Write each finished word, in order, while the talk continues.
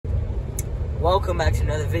Welcome back to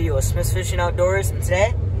another video of Smith's Fishing Outdoors, and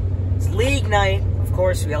today it's league night. Of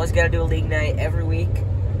course, we always gotta do a league night every week.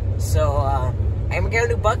 So, I'm gonna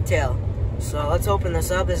do bucktail. So let's open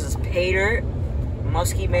this up. This is Pay Dirt,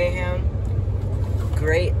 Musky Mayhem.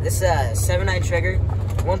 Great. This is a 7/9 trigger.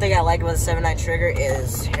 One thing I like about the 7/9 trigger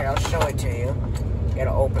is, here, I'll show it to you.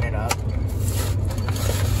 Gotta open it up.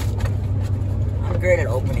 I'm great at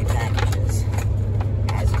opening packages,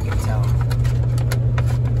 as you can tell.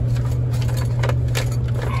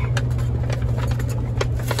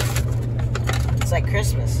 It's like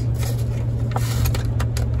Christmas.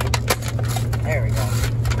 There we go.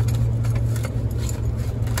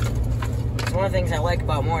 It's one of the things I like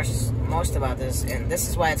about most about this, and this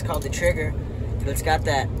is why it's called the trigger. It's got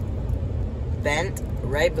that bent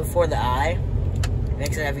right before the eye. It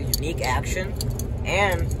makes it have a unique action,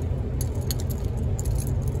 and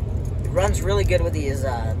it runs really good with these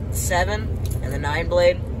 7 and the 9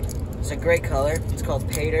 blade. It's a great color. It's called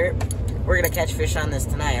Pay Dirt. We're gonna catch fish on this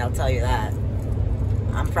tonight, I'll tell you that.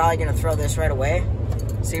 I'm probably gonna throw this right away,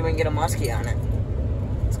 see if we can get a muskie on it.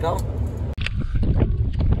 Let's go.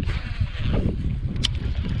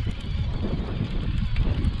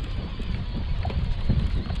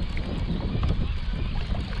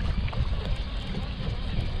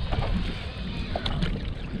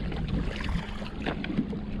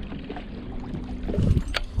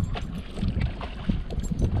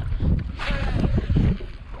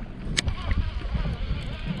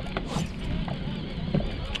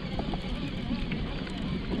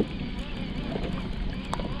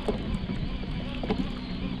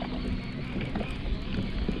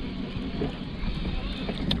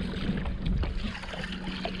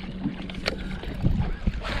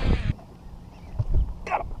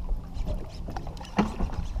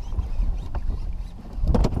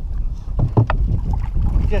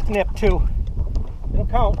 Just nipped 2. It'll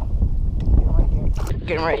count.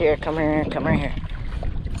 Get him right here. Come here. Come right here.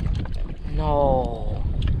 No.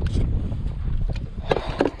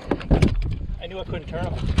 I knew I couldn't turn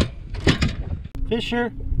him.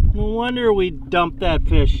 Fisher, no wonder we dumped that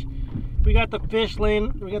fish. We got the fish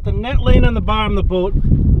laying, we got the net laying on the bottom of the boat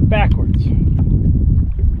backwards.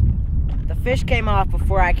 The fish came off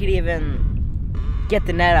before I could even get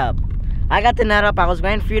the net up. I got the net up. I was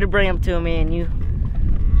waiting for you to bring him to me, and you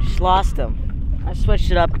just lost him. I switched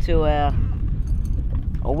it up to a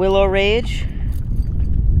Willow Rage.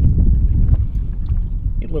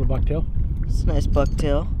 Get a little bucktail. It's a nice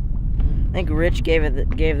bucktail. I think Rich gave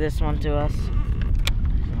this one to us.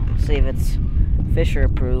 So, see if it's Fisher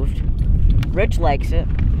approved. Rich likes it.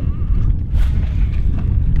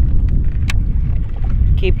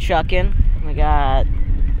 Keep chucking. We got,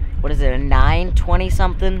 what is it, a 920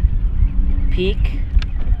 something peak?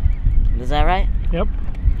 Is that right? Yep.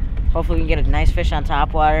 Hopefully we can get a nice fish on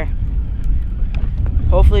top water.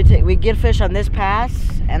 Hopefully we get fish on this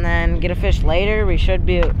pass and then get a fish later.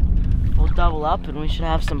 We'll double up and we should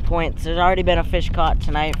have some points. There's already been a fish caught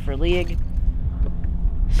tonight for league.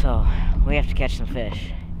 So we have to catch some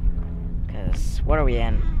fish. Because what are we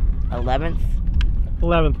in? 11th?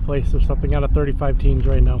 11th place or something out of 35 teams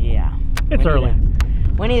right now. Yeah. It's early.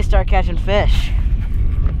 We need to start catching fish.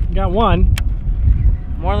 Got one.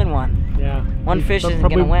 More than one. Yeah. One fish isn't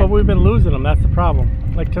going to win. But we've been losing them, that's the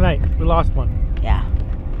problem. Like tonight, we lost one. Yeah.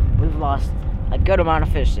 We've lost a good amount of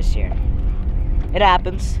fish this year. It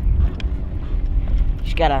happens. You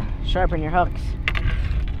just gotta sharpen your hooks.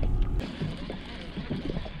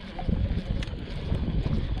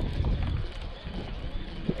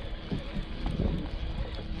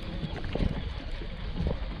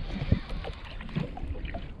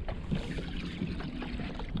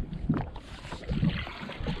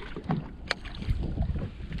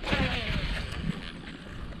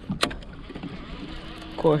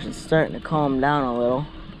 Of course, it's starting to calm down a little.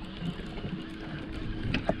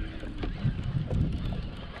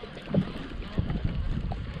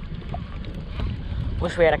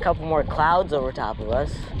 Wish we had a couple more clouds over top of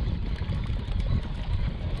us.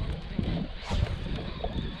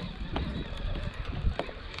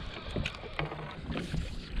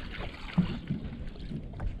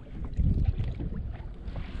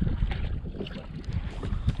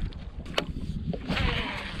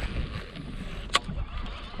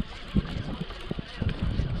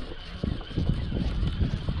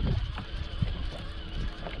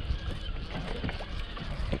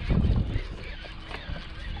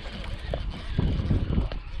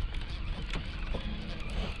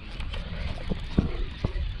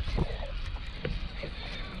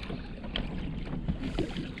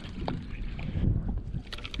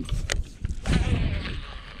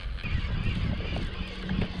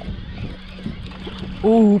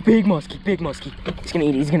 Oh, big muskie, big muskie. He's gonna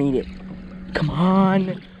eat it, he's gonna eat it. Come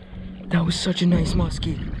on. That was such a nice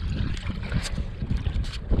muskie.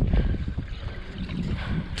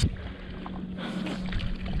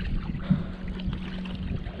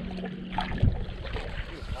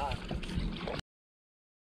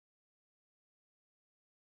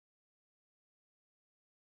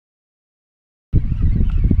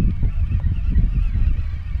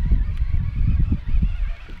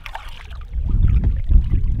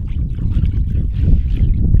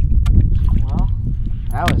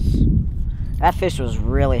 That fish was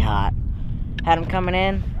really hot. Had him coming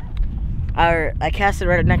in. I casted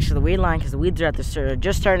right next to the weed line because the weeds are at the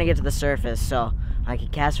just starting to get to the surface, so I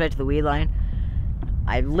could cast right to the weed line.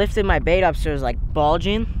 I lifted my bait up so it was like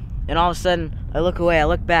bulging, and all of a sudden I look away, I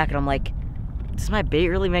look back, and I'm like, does my bait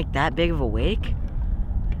really make that big of a wake?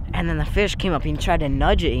 And then the fish came up, he tried to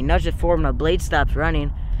nudge it. He nudged it forward, and the blade stopped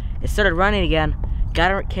running. It started running again.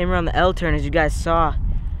 Came around the L turn, as you guys saw.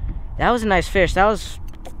 That was a nice fish. That was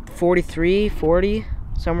 43, 40,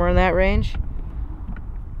 somewhere in that range.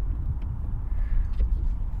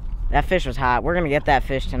 That fish was hot. We're gonna get that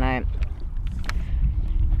fish tonight.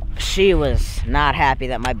 She was not happy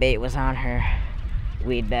that my bait was on her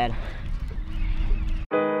weed bed.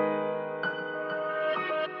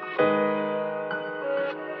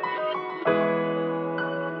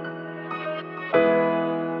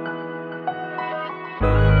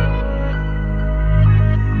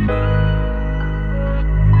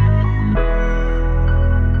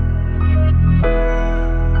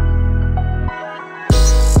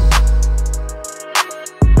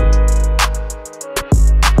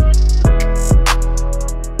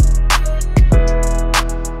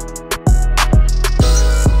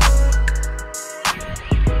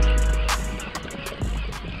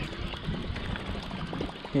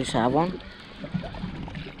 You just have one?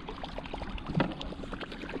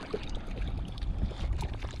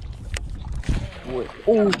 Wait.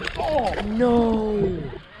 Oh no!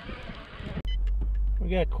 We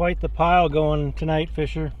got quite the pile going tonight,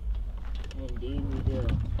 Fisher. Indeed we do.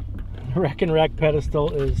 Wreck and Wreck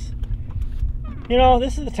pedestal is, you know,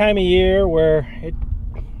 this is the time of year where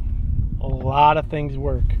a lot of things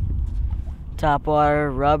work. Topwater,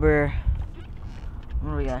 rubber.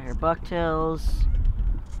 What do we got here? Bucktails,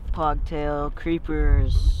 pogtail,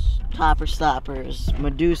 creepers, topper stoppers,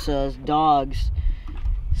 medusas, dogs,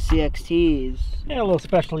 CXTs. Yeah, a little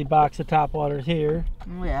specialty box of topwaters here.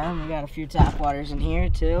 Oh yeah, and we got a few topwaters in here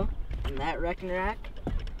too. In that wreck and rack.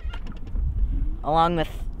 Along with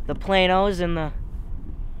the planos and the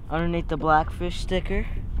underneath the blackfish sticker.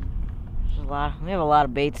 There's a lot. We have a lot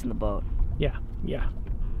of baits in the boat. Yeah, yeah.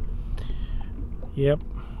 Yep.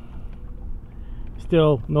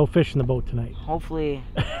 Still no fish in the boat tonight. Hopefully,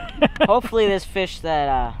 hopefully this fish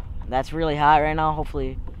that's really hot right now,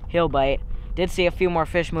 hopefully he'll bite. Did see a few more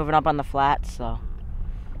fish moving up on the flats, so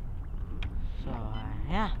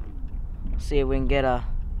yeah. See if we can get a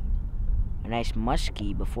nice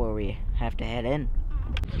muskie before we have to head in.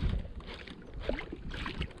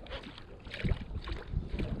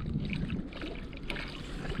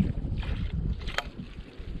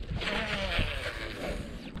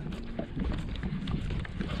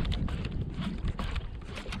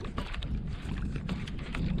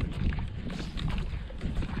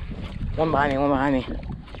 One behind me, one behind me.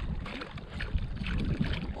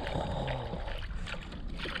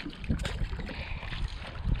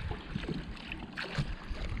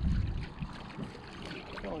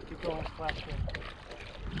 Keep going, flash in.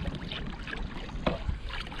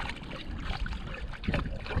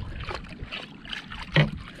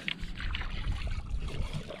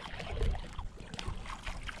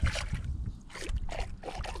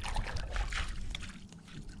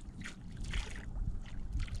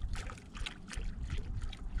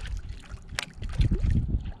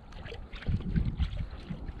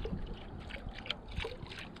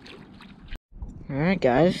 Alright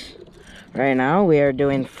guys, right now we are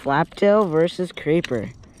doing flaptail versus creeper.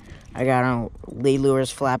 I got on Lee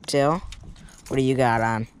Lures flaptail. What do you got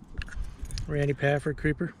on? Randy Pafford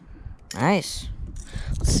creeper. Nice.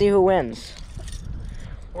 Let's see who wins.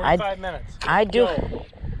 45 minutes. I do.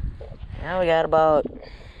 Now we got about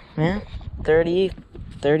 30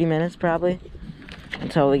 minutes probably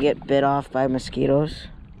until we get bit off by mosquitoes.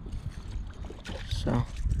 So,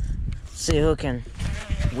 let's see who can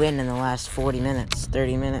win in the last 40 minutes,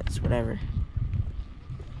 30 minutes, whatever.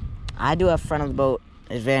 I do have front of the boat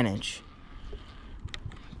advantage,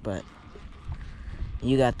 but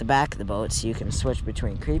you got the back of the boat, so you can switch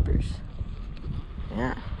between creepers.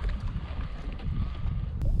 Yeah.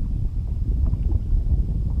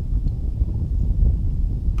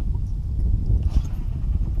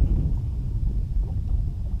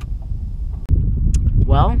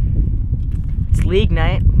 Well, it's league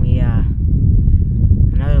night. We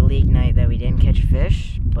another league night that we didn't catch a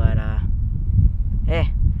fish, but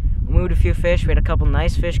hey, we moved a few fish. We had a couple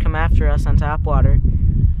nice fish come after us on top water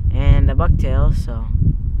and a bucktail. So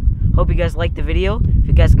hope you guys liked the video. If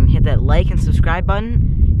you guys can hit that like and subscribe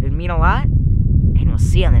button, it would mean a lot. And we'll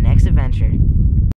see you on the next adventure.